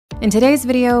In today's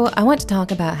video, I want to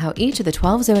talk about how each of the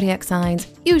 12 zodiac signs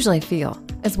usually feel,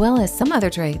 as well as some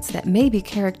other traits that may be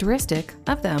characteristic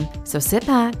of them. So sit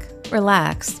back,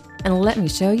 relax, and let me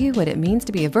show you what it means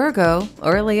to be a Virgo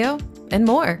or a Leo and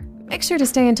more. Make sure to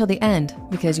stay until the end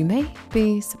because you may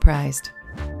be surprised.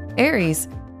 Aries,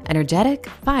 energetic,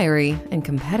 fiery, and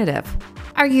competitive.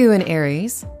 Are you an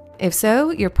Aries? If so,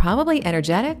 you're probably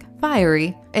energetic,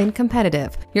 fiery, and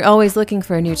competitive. You're always looking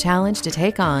for a new challenge to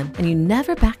take on, and you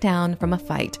never back down from a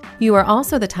fight. You are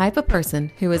also the type of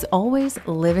person who is always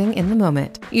living in the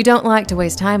moment. You don't like to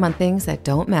waste time on things that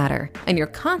don't matter, and you're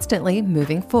constantly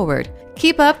moving forward.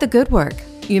 Keep up the good work.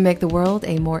 You make the world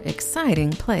a more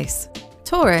exciting place.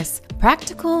 Taurus,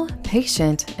 practical,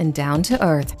 patient, and down to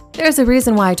earth. There's a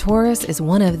reason why Taurus is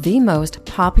one of the most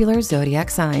popular zodiac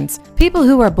signs. People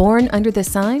who are born under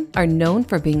this sign are known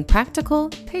for being practical,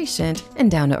 patient, and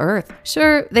down to earth.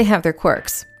 Sure, they have their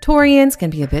quirks. Taurians can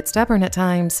be a bit stubborn at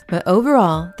times, but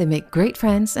overall, they make great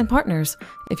friends and partners.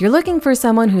 If you're looking for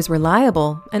someone who's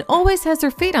reliable and always has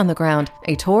their feet on the ground,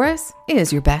 a Taurus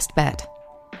is your best bet.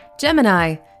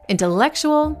 Gemini,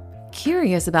 intellectual,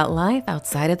 curious about life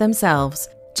outside of themselves.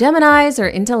 Geminis are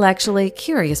intellectually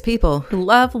curious people who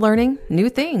love learning new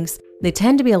things. They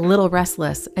tend to be a little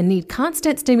restless and need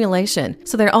constant stimulation,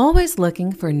 so they're always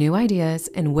looking for new ideas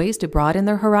and ways to broaden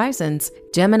their horizons.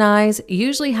 Geminis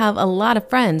usually have a lot of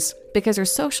friends because they're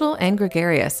social and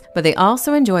gregarious, but they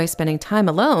also enjoy spending time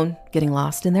alone, getting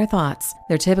lost in their thoughts.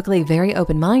 They're typically very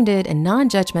open-minded and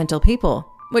non-judgmental people,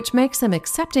 which makes them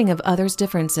accepting of others'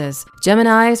 differences.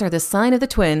 Geminis are the sign of the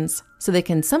twins, so they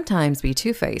can sometimes be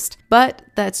two-faced, but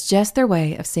that's just their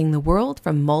way of seeing the world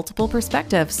from multiple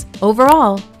perspectives.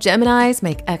 Overall, Geminis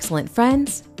make excellent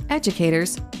friends,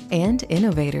 educators, and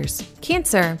innovators.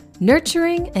 Cancer,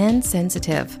 nurturing and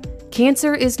sensitive.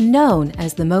 Cancer is known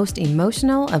as the most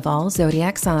emotional of all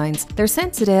zodiac signs. They're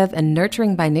sensitive and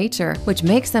nurturing by nature, which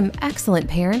makes them excellent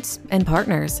parents and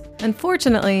partners.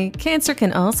 Unfortunately, Cancer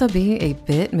can also be a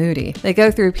bit moody. They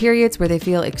go through periods where they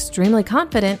feel extremely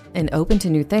confident and open to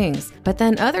new things, but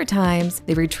then other times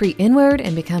they retreat inward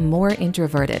and become more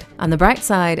introverted. On the bright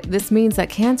side, this means that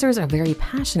Cancers are very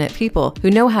passionate people who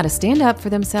know how to stand up for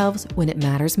themselves when it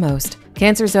matters most.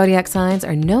 Cancer zodiac signs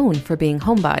are known for being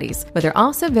homebodies, but they're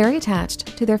also very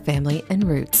attached to their family and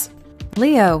roots.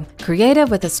 Leo,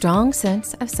 creative with a strong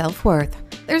sense of self-worth.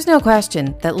 There's no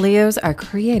question that Leos are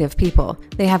creative people.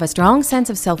 They have a strong sense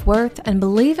of self-worth and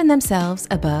believe in themselves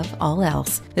above all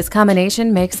else. This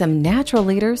combination makes them natural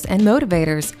leaders and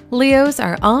motivators. Leos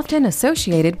are often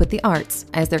associated with the arts,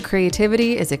 as their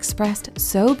creativity is expressed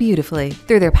so beautifully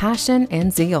through their passion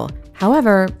and zeal.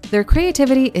 However, their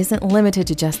creativity isn't limited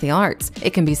to just the arts.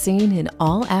 It can be seen in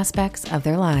all aspects of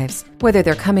their lives. Whether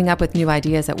they're coming up with new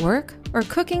ideas at work or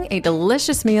cooking a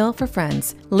delicious meal for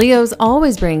friends, Leos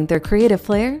always bring their creative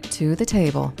flair to the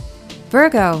table.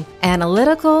 Virgo,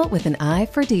 analytical with an eye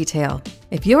for detail.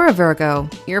 If you're a Virgo,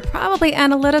 you're probably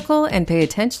analytical and pay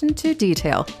attention to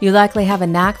detail. You likely have a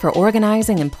knack for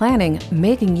organizing and planning,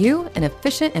 making you an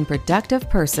efficient and productive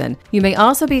person. You may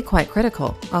also be quite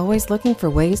critical, always looking for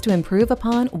ways to improve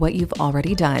upon what you've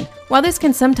already done. While this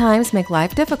can sometimes make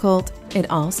life difficult, it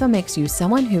also makes you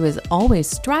someone who is always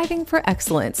striving for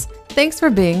excellence. Thanks for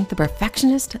being the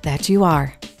perfectionist that you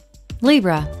are.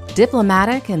 Libra,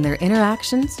 diplomatic in their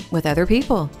interactions with other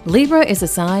people. Libra is a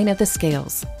sign of the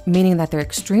scales, meaning that they're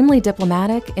extremely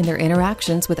diplomatic in their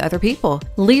interactions with other people.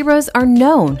 Libras are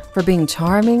known for being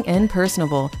charming and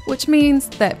personable, which means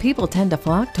that people tend to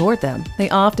flock toward them. They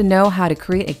often know how to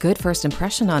create a good first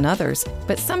impression on others,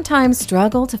 but sometimes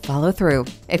struggle to follow through.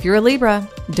 If you're a Libra,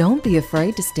 don't be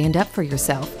afraid to stand up for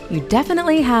yourself. You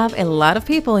definitely have a lot of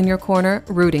people in your corner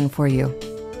rooting for you.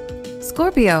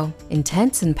 Scorpio,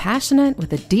 intense and passionate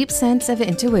with a deep sense of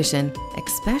intuition,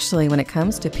 especially when it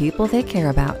comes to people they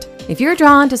care about. If you're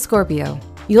drawn to Scorpio,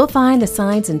 you'll find the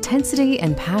sign's intensity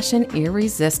and passion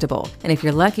irresistible. And if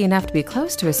you're lucky enough to be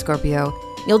close to a Scorpio,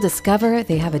 you'll discover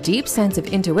they have a deep sense of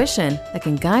intuition that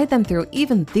can guide them through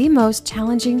even the most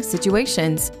challenging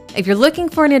situations. If you're looking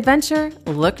for an adventure,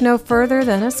 look no further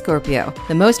than a Scorpio.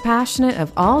 The most passionate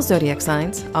of all zodiac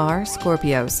signs are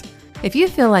Scorpios. If you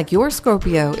feel like your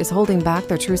Scorpio is holding back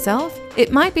their true self,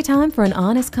 it might be time for an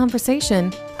honest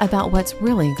conversation about what's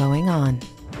really going on.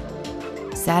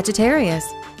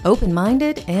 Sagittarius,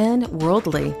 open-minded and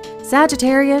worldly.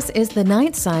 Sagittarius is the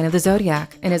 9th sign of the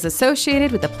zodiac and is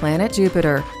associated with the planet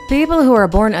Jupiter. People who are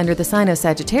born under the sign of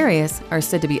Sagittarius are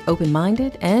said to be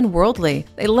open-minded and worldly.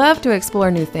 They love to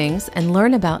explore new things and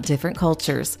learn about different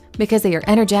cultures. Because they are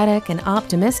energetic and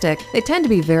optimistic, they tend to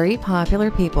be very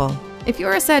popular people. If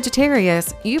you're a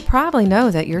Sagittarius, you probably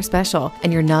know that you're special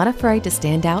and you're not afraid to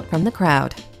stand out from the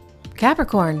crowd.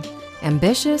 Capricorn,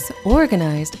 ambitious,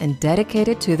 organized, and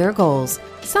dedicated to their goals.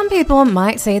 Some people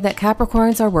might say that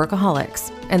Capricorns are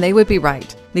workaholics, and they would be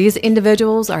right. These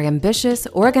individuals are ambitious,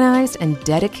 organized, and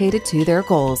dedicated to their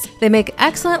goals. They make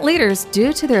excellent leaders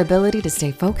due to their ability to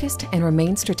stay focused and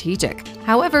remain strategic.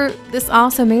 However, this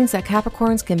also means that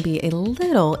Capricorns can be a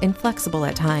little inflexible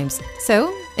at times.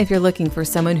 So, if you're looking for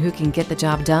someone who can get the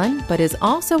job done, but is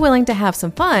also willing to have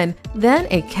some fun, then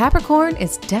a Capricorn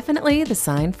is definitely the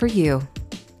sign for you.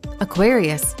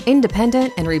 Aquarius,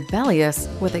 independent and rebellious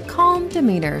with a calm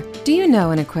demeanor. Do you know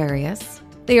an Aquarius?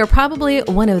 They are probably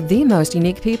one of the most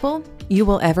unique people you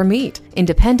will ever meet,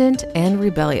 independent and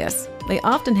rebellious. They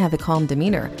often have a calm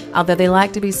demeanor. Although they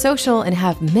like to be social and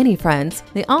have many friends,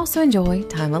 they also enjoy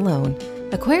time alone.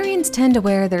 Aquarians tend to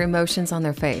wear their emotions on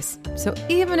their face, so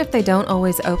even if they don't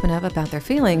always open up about their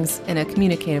feelings in a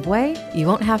communicative way, you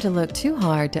won't have to look too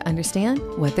hard to understand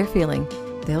what they're feeling.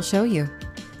 They'll show you.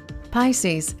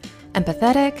 Pisces,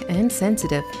 empathetic and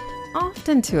sensitive,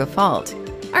 often to a fault.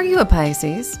 Are you a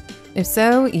Pisces? If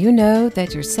so, you know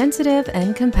that you're sensitive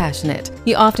and compassionate.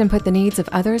 You often put the needs of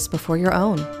others before your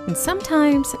own, and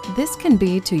sometimes this can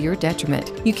be to your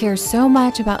detriment. You care so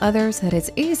much about others that it's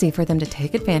easy for them to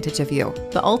take advantage of you.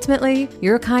 But ultimately,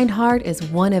 your kind heart is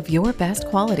one of your best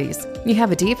qualities. You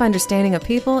have a deep understanding of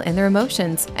people and their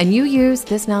emotions, and you use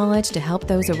this knowledge to help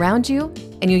those around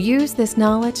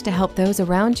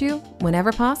you,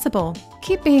 whenever possible.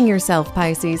 Keep being yourself,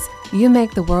 Pisces. You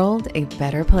make the world a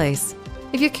better place.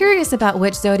 If you're curious about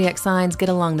which zodiac signs get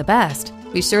along the best,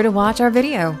 be sure to watch our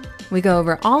video. We go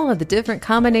over all of the different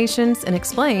combinations and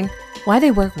explain why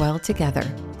they work well together.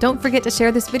 Don't forget to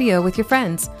share this video with your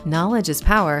friends. Knowledge is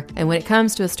power, and when it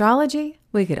comes to astrology,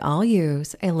 we could all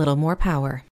use a little more power.